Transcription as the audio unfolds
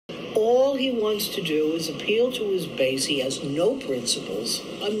All he wants to do is appeal to his base. He has no principles.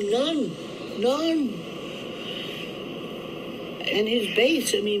 None. And his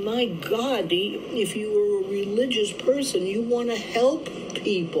base, I mean, my God, if you were a religious person, you want to help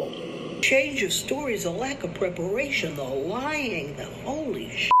people. Change of stories, the lack of preparation, the lying, the holy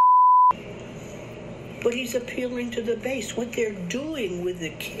shit. But he's appealing to the base, what they're doing with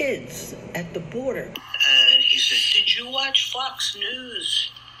the kids at the border. And he said, "Did you watch Fox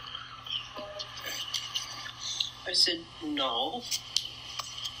News?" I said, "No."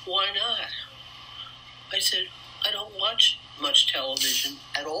 "Why not?" I said, "I don't watch much television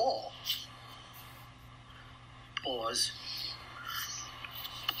at all." Pause.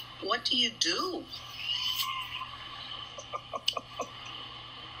 "What do you do?"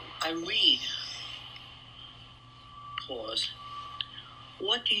 "I read." Pause.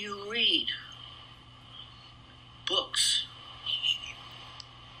 "What do you read?" "Books."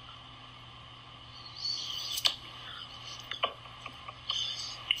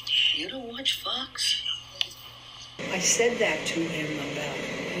 "You don't watch Fox?" I said that to him about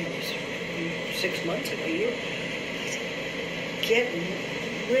 6 months ago. I said, "Get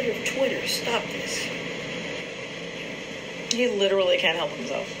rid of Twitter. Stop this." He literally can't help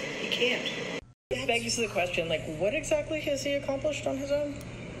himself. He can't. It begs the question, like, what exactly has he accomplished on his own?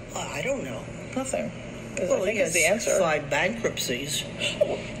 I don't know. Nothing. Well, I think is the answer. 5 bankruptcies.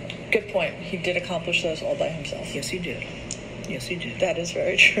 Good point. He did accomplish those all by himself. Yes, he did. Yes, he did. That is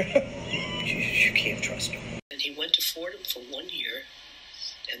very true. You can't trust him. And he went to Fordham for 1 year,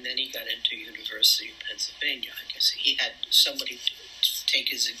 and then he got into University of Pennsylvania. I guess he had somebody take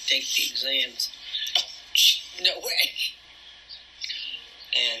the exams. No way.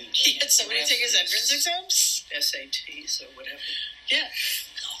 And he had somebody take his entrance exams? SATs or whatever. Yeah.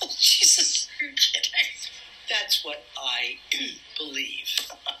 Oh, Jesus. You're kidding. That's what I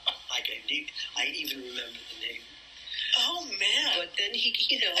believe. I even remember the name. Oh, man. But then he,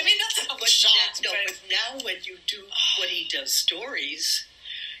 I mean, not that I'm shocked. But now when he does stories,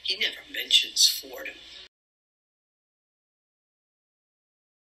 he never mentions Fordham.